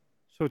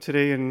So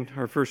today in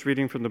our first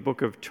reading from the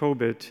book of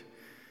Tobit,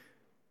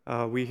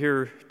 we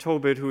hear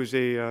Tobit, who is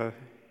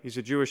he's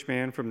a Jewish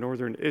man from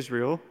northern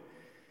Israel,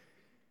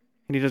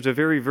 and he does a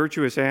very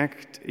virtuous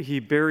act. He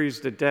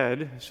buries the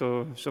dead.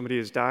 So somebody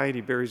has died,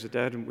 he buries the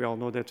dead, and we all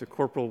know that's a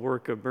corporal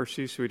work of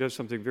mercy, so he does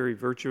something very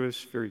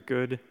virtuous, very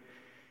good.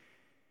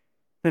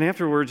 Then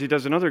afterwards, he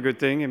does another good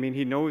thing.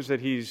 He knows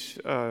that he's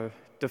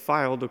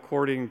defiled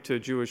according to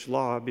Jewish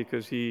law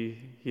because he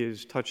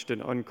has touched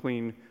an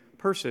unclean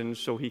person,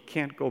 so he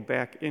can't go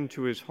back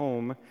into his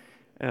home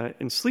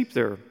and sleep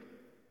there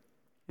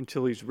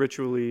until he's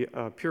ritually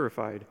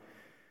purified.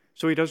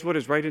 So he does what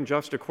is right and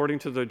just according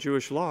to the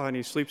Jewish law, and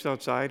he sleeps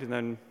outside, and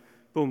then,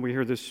 boom, we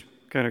hear this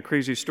kind of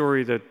crazy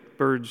story that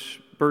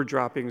bird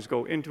droppings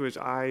go into his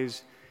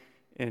eyes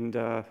and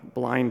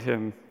blind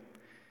him.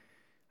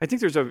 I think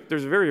there's a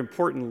very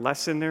important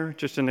lesson there,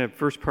 just in that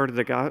first part of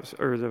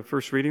the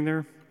first reading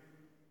there,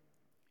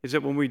 is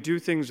that when we do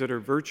things that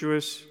are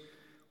virtuous,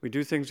 we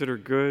do things that are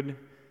good,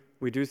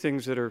 we do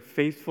things that are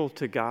faithful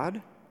to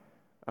God,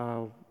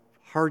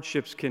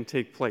 hardships can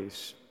take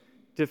place,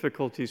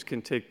 difficulties can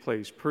take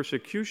place,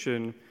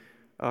 persecution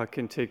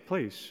can take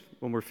place.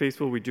 When we're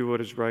faithful, we do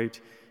what is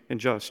right and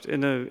just.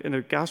 In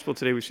the gospel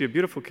today, we see a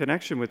beautiful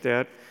connection with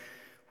that,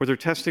 where they're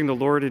testing the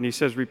Lord, and he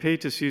says, "Repay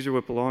to Caesar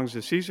what belongs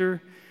to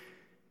Caesar,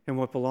 and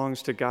what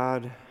belongs to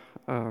God,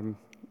 and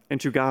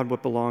to God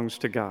what belongs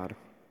to God."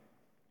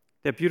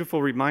 That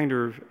beautiful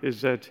reminder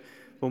is that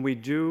when we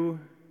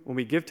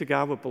give to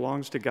God what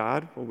belongs to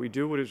God, when we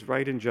do what is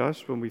right and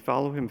just, when we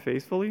follow him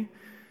faithfully,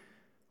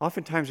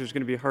 oftentimes there's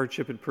going to be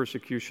hardship and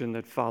persecution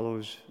that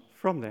follows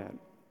from that.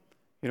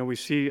 We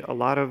see a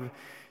lot of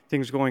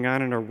things going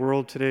on in our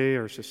world today,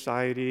 our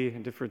society,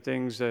 and different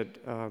things that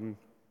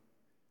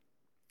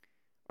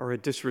are a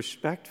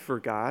disrespect for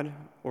God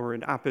or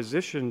in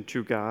opposition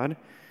to God.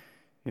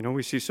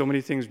 We see so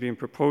many things being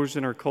proposed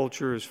in our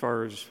culture as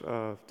far as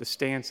the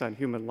stance on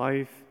human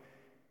life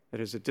that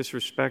is a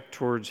disrespect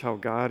towards how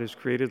God has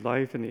created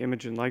life in the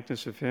image and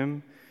likeness of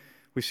him.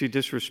 We see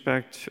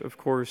disrespect, of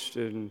course,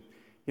 in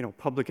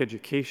public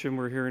education.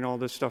 We're hearing all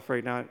this stuff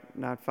right now,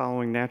 not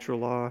following natural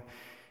law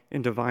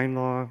and divine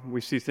law.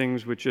 We see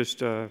things with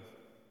just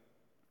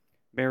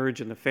marriage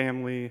and the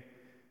family,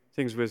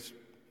 things with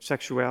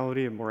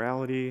sexuality and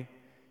morality,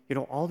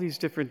 all these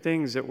different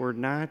things that we're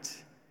not,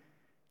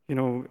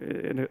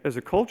 as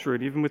a culture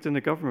and even within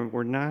the government,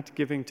 we're not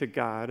giving to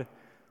God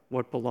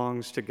what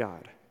belongs to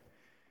God.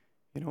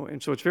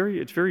 And so it's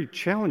very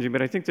challenging,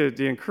 but I think that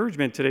the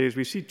encouragement today is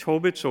we see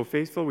Tobit so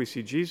faithful, we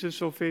see Jesus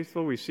so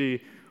faithful, we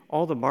see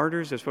all the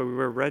martyrs, that's why we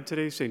read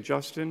today, St.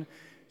 Justin,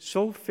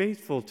 so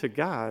faithful to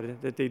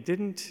God that they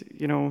didn't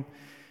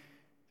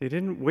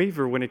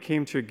waver when it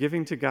came to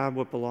giving to God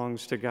what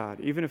belongs to God,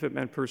 even if it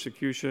meant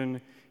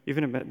persecution,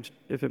 even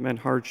if it meant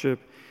hardship,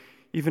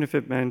 even if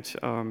it meant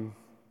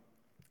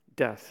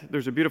death.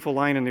 There's a beautiful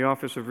line in the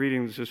Office of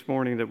Readings this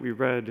morning that we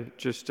read,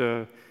 just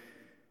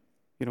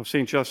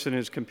St. Justin and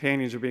his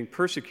companions are being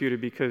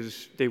persecuted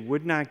because they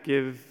would not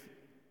give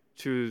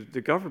to the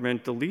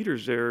government, the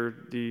leaders there,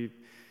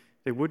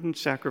 they wouldn't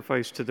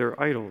sacrifice to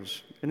their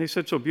idols. And they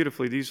said so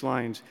beautifully these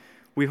lines,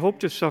 "We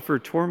hope to suffer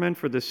torment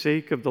for the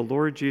sake of the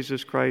Lord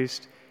Jesus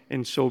Christ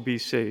and so be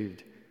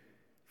saved.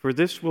 For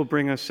this will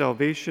bring us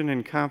salvation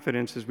and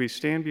confidence as we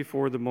stand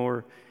before the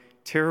more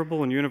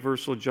terrible and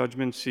universal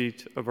judgment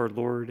seat of our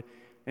Lord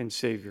and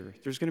Savior."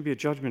 There's going to be a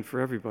judgment for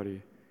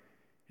everybody.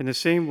 In the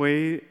same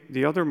way,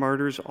 the other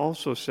martyrs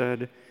also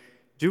said,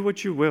 "Do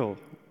what you will.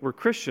 We're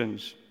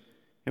Christians,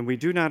 and we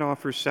do not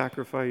offer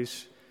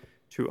sacrifice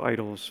to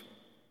idols."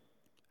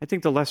 I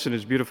think the lesson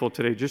is beautiful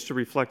today, just to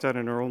reflect on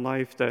in our own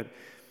life that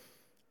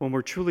when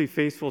we're truly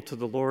faithful to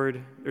the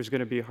Lord, there's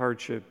going to be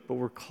hardship, but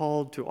we're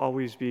called to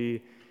always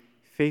be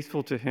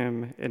faithful to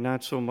him and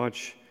not so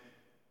much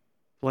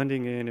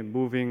blending in and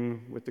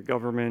moving with the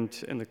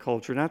government and the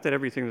culture. Not that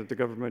everything that the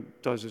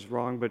government does is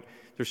wrong, but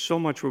there's so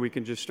much where we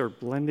can just start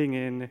blending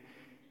in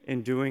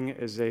and doing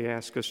as they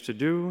ask us to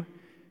do,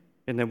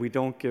 and then we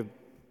don't give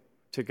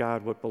to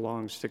God what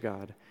belongs to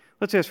God.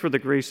 Let's ask for the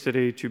grace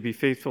today to be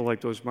faithful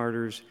like those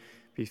martyrs,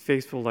 be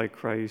faithful like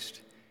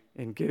Christ,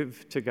 and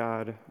give to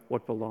God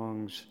what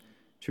belongs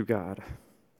to God.